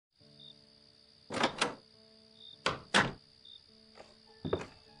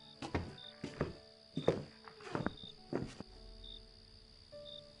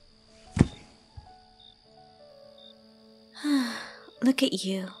Look at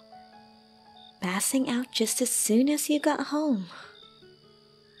you. Passing out just as soon as you got home.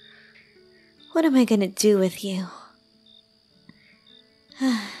 What am I gonna do with you?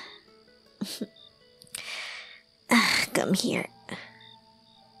 Come here.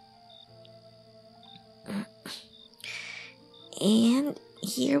 And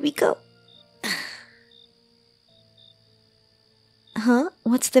here we go. Huh?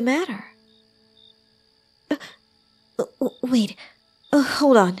 What's the matter? Wait.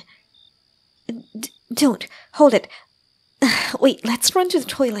 Hold on. Don't. Hold it. Wait, let's run to the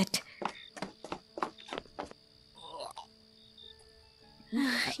toilet.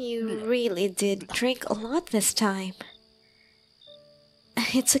 You really did drink a lot this time.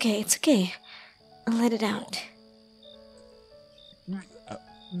 It's okay. I'll let it out.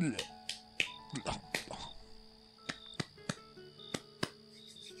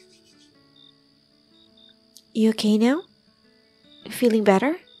 You okay now? Feeling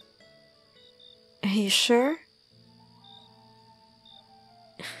better? Are you sure?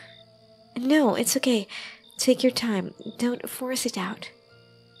 No, it's okay. Take your time. Don't force it out.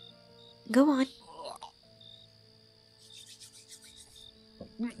 Go on.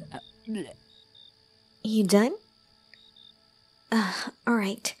 You done?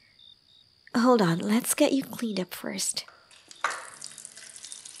 Alright. Hold on, let's get you cleaned up first.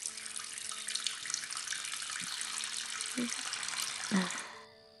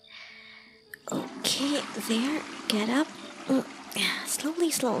 Okay, there, get up.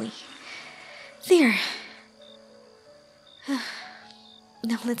 Slowly. There.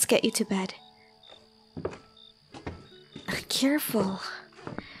 Now let's get you to bed. Careful.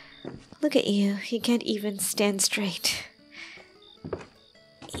 Look at you, you can't even stand straight.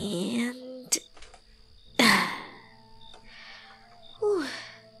 And...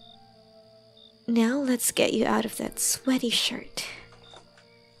 Now let's get you out of that sweaty shirt.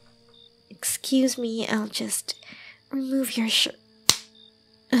 Excuse me, I'll just remove your shirt.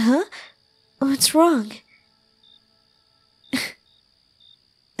 Huh? What's wrong?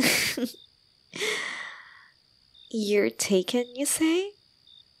 You're taken, you say?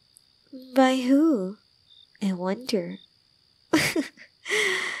 By who? I wonder. Are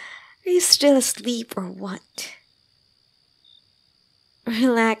you still asleep or what?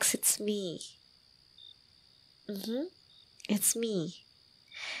 Relax, it's me. It's me.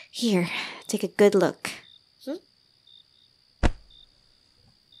 Here, take a good look.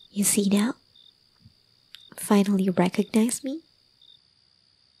 You see now? Finally recognize me?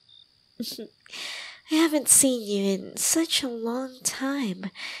 I haven't seen you in such a long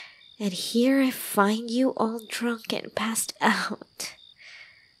time, and here I find you all drunk and passed out.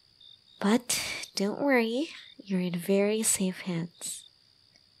 But don't worry, you're in very safe hands.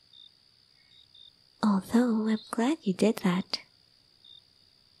 Although I'm glad you did that.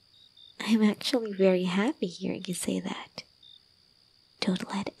 I'm actually very happy hearing you say that. Don't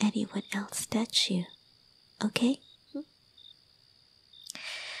let anyone else touch you, okay?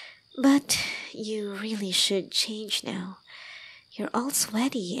 But you really should change now. You're all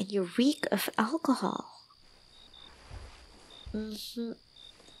sweaty and you reek of alcohol. I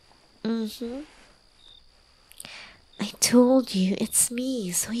told you it's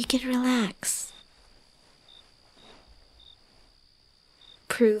me, so you can relax.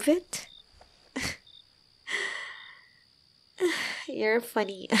 Prove it? You're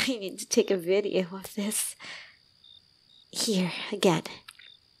funny. I need to take a video of this. Here, again.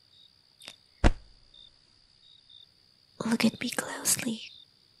 Look at me closely.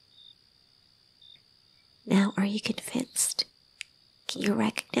 Now, are you convinced? Can you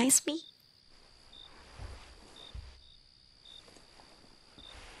recognize me?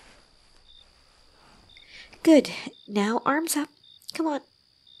 Good. Now, arms up. Come on.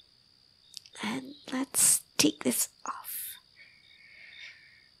 And let's take this off.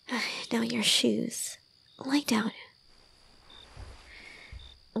 Now your shoes. Lie down.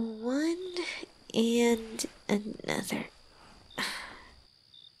 One and another.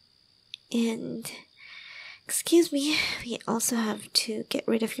 And excuse me, we also have to get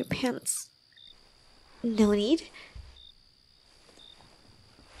rid of your pants. No need.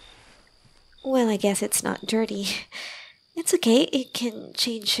 Well, I guess it's not dirty. It's okay, it can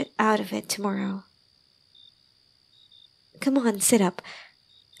change out of it tomorrow. Come on, sit up.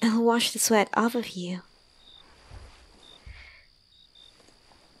 I'll wash the sweat off of you.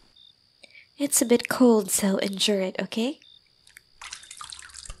 It's a bit cold, so endure it, okay?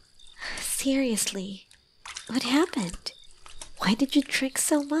 Seriously, what happened? Why did you drink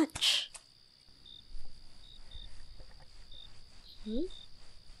so much?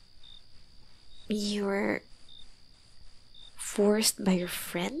 You were forced by your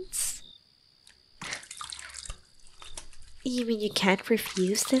friends? You mean you can't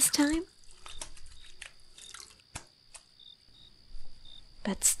refuse this time?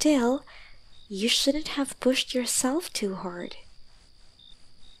 But still, you shouldn't have pushed yourself too hard.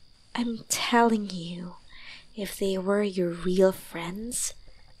 I'm telling you, if they were your real friends,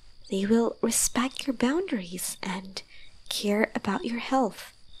 they will respect your boundaries and care about your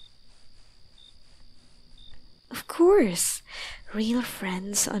health. Of course, real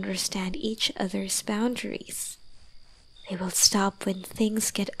friends understand each other's boundaries. They will stop when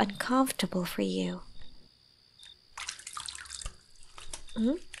things get uncomfortable for you.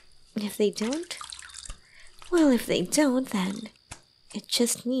 If they don't? Well, if they don't, then it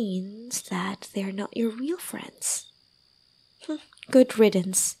just means that they're not your real friends. Good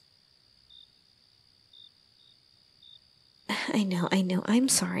riddance. I know, I'm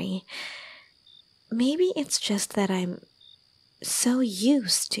sorry. Maybe it's just that I'm so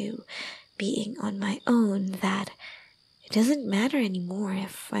used to being on my own that it doesn't matter anymore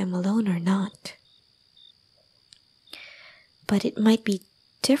if I'm alone or not. But it might be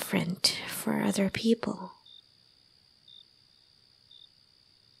different for other people.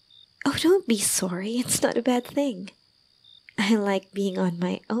 Oh, don't be sorry. It's not a bad thing. I like being on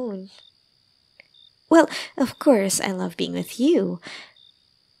my own. Well, of course, I love being with you.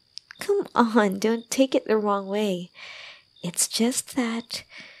 Come on, don't take it the wrong way. It's just that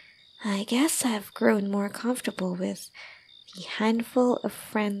I guess I've grown more comfortable with the handful of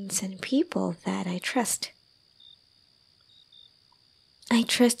friends and people that I trust. I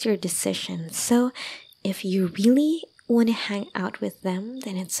trust your decision, so if you really want to hang out with them,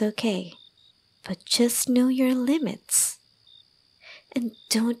 then it's okay. But just know your limits. And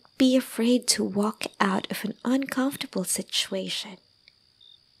don't be afraid to walk out of an uncomfortable situation.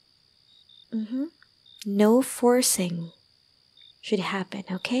 No forcing should happen,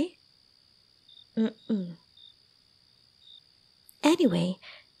 okay? Anyway,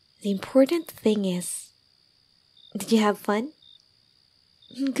 the important thing is, did you have fun?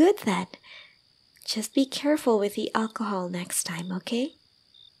 Good then. Just be careful with the alcohol next time, okay?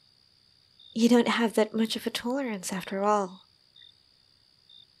 You don't have that much of a tolerance after all.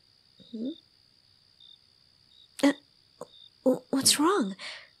 What's wrong?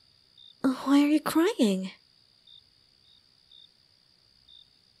 Why are you crying?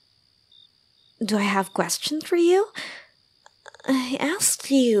 Do I have questions for you? I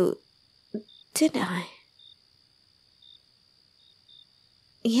asked you, didn't I?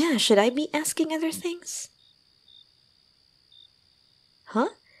 Yeah, should I be asking other things? Huh?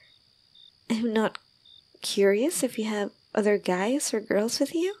 I'm not curious if you have other guys or girls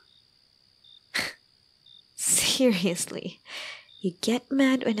with you? Seriously, you get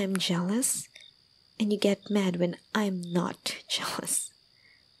mad when I'm jealous, and you get mad when I'm not jealous.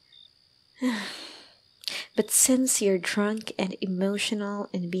 But since you're drunk and emotional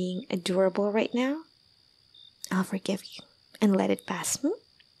and being adorable right now, I'll forgive you and let it pass.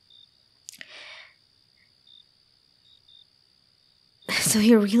 So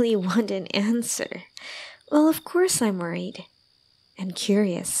you really want an answer? Well, of course I'm worried and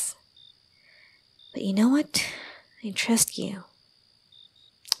curious. But you know what? I trust you.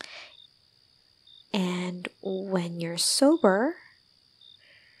 And when you're sober,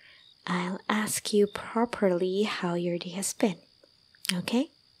 I'll ask you properly how your day has been. Okay?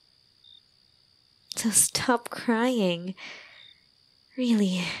 So stop crying.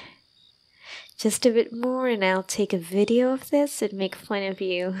 Really. Just a bit more and I'll take a video of this and make fun of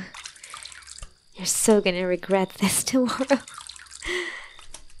you. You're so gonna regret this tomorrow.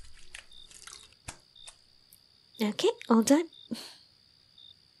 Okay, all done.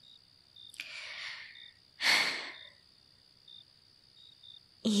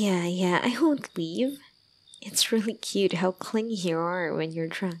 Yeah, I won't leave. It's really cute how clingy you are when you're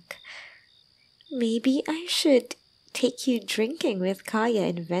drunk. Maybe I should take you drinking with Kaya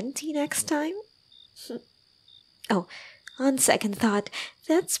and Venti next time? Oh, on second thought,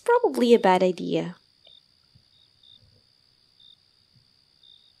 that's probably a bad idea.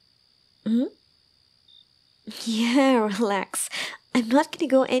 Yeah, relax. I'm not gonna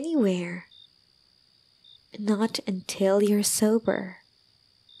go anywhere. Not until you're sober.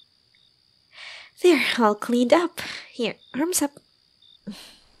 There, all cleaned up. Here, arms up.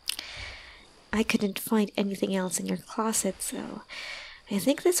 I couldn't find anything else in your closet, so I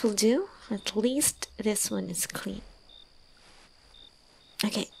think this will do. At least this one is clean.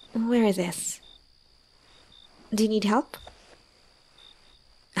 Okay, wear this. Do you need help?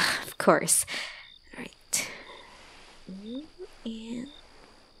 Of course. Alright. And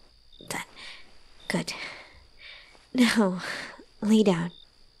done. Good. Now, lay down.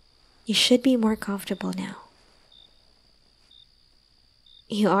 You should be more comfortable now.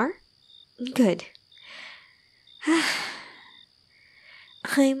 You are? Good.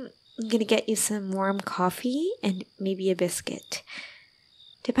 I'm gonna get you some warm coffee and maybe a biscuit.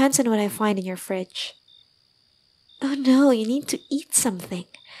 Depends on what I find in your fridge. Oh no, you need to eat something,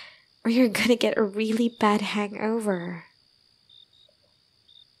 or you're gonna get a really bad hangover.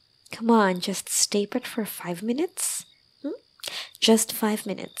 Come on, just stay put for 5 minutes? Just 5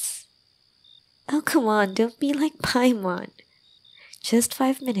 minutes. Oh, come on, don't be like Paimon. Just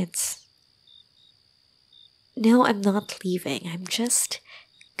 5 minutes. No, I'm not leaving. I'm just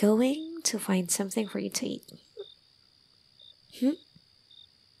going to find something for you to eat.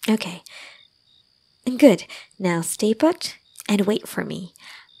 Okay. Good. Now stay put and wait for me.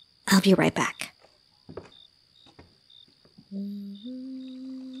 I'll be right back.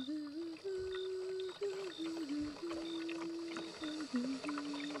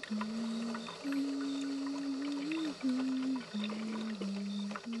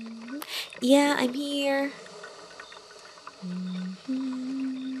 Yeah, I'm here.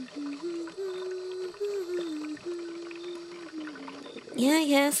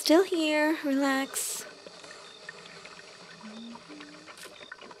 Yeah, still here. Relax.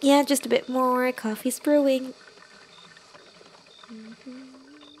 Yeah, just a bit more. Coffee's brewing.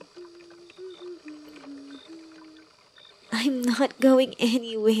 I'm not going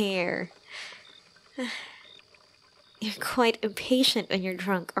anywhere. You're quite impatient when you're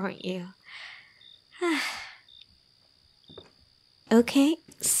drunk, aren't you? Okay,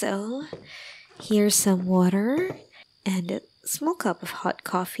 so here's some water and a small cup of hot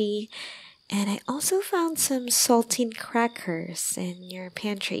coffee. And I also found some saltine crackers in your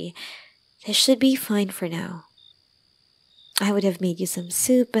pantry. This should be fine for now. I would have made you some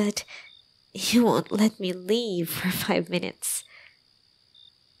soup, but you won't let me leave for 5 minutes.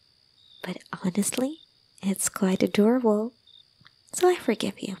 But honestly, it's quite adorable, so I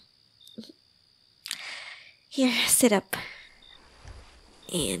forgive you. Here, sit up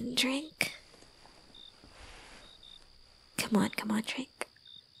and drink. Come on, drink.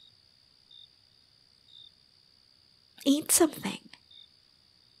 Eat something.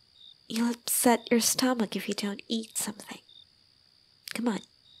 You'll upset your stomach if you don't eat something. Come on.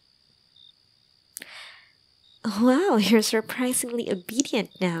 Wow, you're surprisingly obedient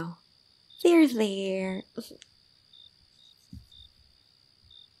now. There.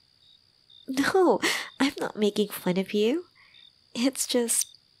 No, I'm not making fun of you. It's just...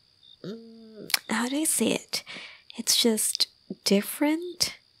 how do I say it? It's just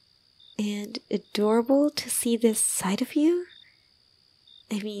different and adorable to see this side of you.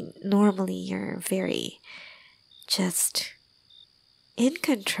 I mean, normally you're very just in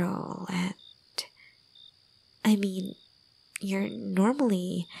control, and I mean, you're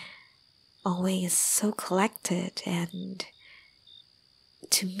normally always so collected, and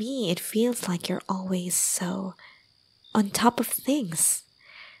to me it feels like you're always so on top of things.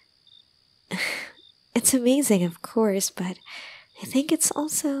 It's amazing, of course, but I think it's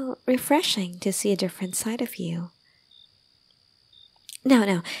also refreshing to see a different side of you.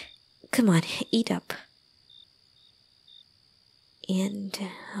 Now, come on, eat up. And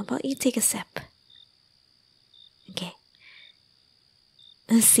how about you take a sip? Okay.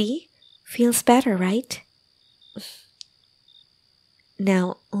 See? Feels better, right?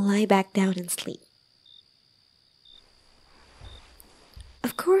 Now, lie back down and sleep.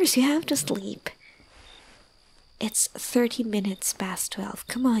 Of course, you have to sleep. It's 30 minutes past 12.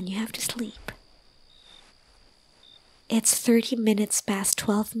 Come on, you have to sleep. It's 30 minutes past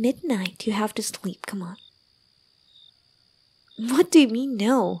 12 midnight. You have to sleep. Come on. What do you mean,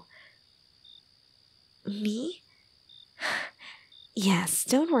 no? Me? Yes,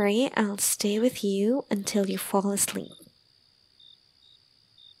 don't worry. I'll stay with you until you fall asleep.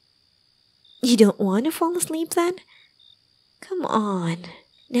 You don't want to fall asleep then? Come on.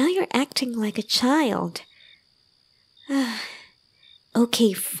 Now you're acting like a child.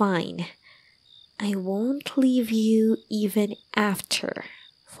 Okay, fine. I won't leave you even after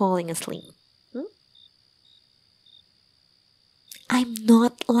falling asleep. I'm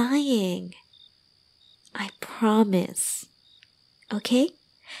not lying. I promise. Okay?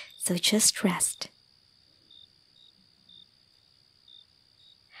 So just rest.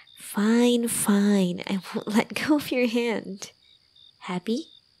 Fine. I won't let go of your hand. Happy?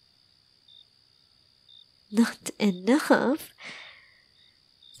 Not enough?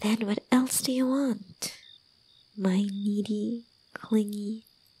 Then what else do you want, my needy, clingy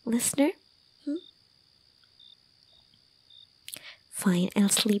listener? Fine, I'll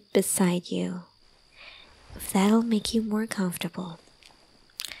sleep beside you. if that'll make you more comfortable.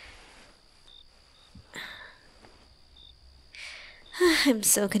 I'm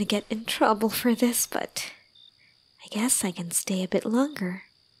so gonna get in trouble for this, but I guess I can stay a bit longer.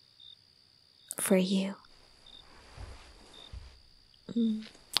 For you.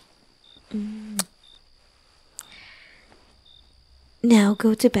 Now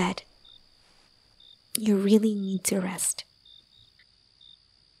go to bed. You really need to rest.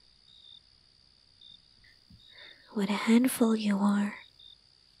 What a handful you are.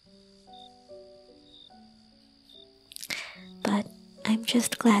 But I'm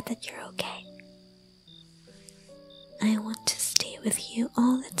just glad that you're okay. I want to stay with you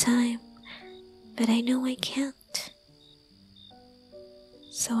all the time, but I know I can't.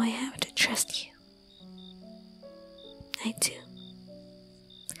 So I have to trust you. I do.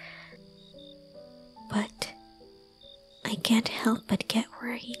 But I can't help but get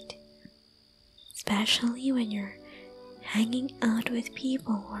worried. Especially when you're hanging out with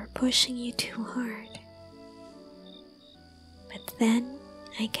people who are pushing you too hard. But then,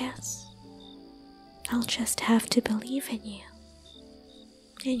 I guess, I'll just have to believe in you.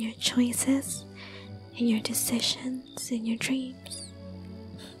 In your choices, in your decisions, in your dreams.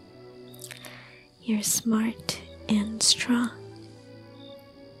 You're smart and strong.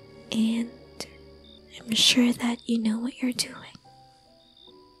 And I'm sure that you know what you're doing.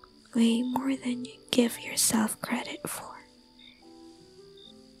 Way more than you give yourself credit for.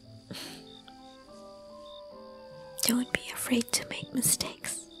 Don't be afraid to make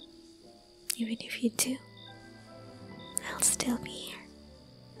mistakes. Even if you do, I'll still be here.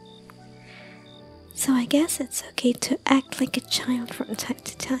 So I guess it's okay to act like a child from time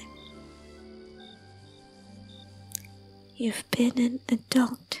to time. You've been an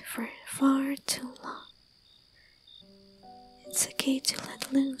adult for far too long. It's okay to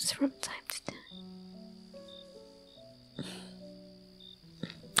let loose from time to time.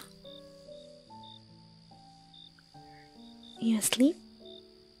 You asleep?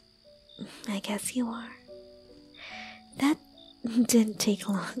 I guess you are. That didn't take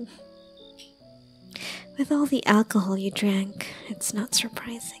long. With all the alcohol you drank, it's not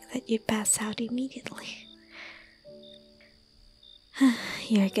surprising that you pass out immediately.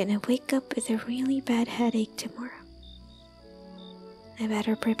 You're gonna wake up with a really bad headache tomorrow. I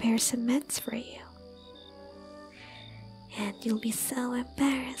better prepare some meds for you. And you'll be so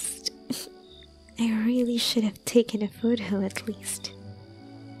embarrassed. I really should have taken a photo at least.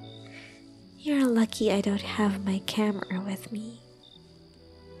 You're lucky I don't have my camera with me.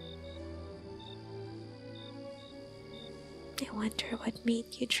 I wonder what made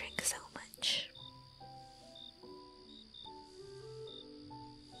you drink so much.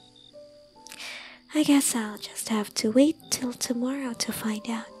 I guess I'll just have to wait till tomorrow to find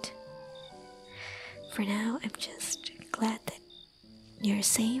out. For now, I'm just glad that you're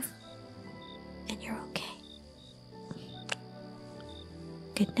safe and you're okay.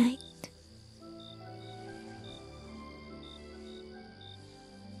 Good night.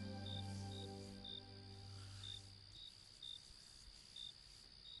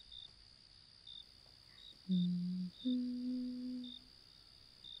 Mm-hmm.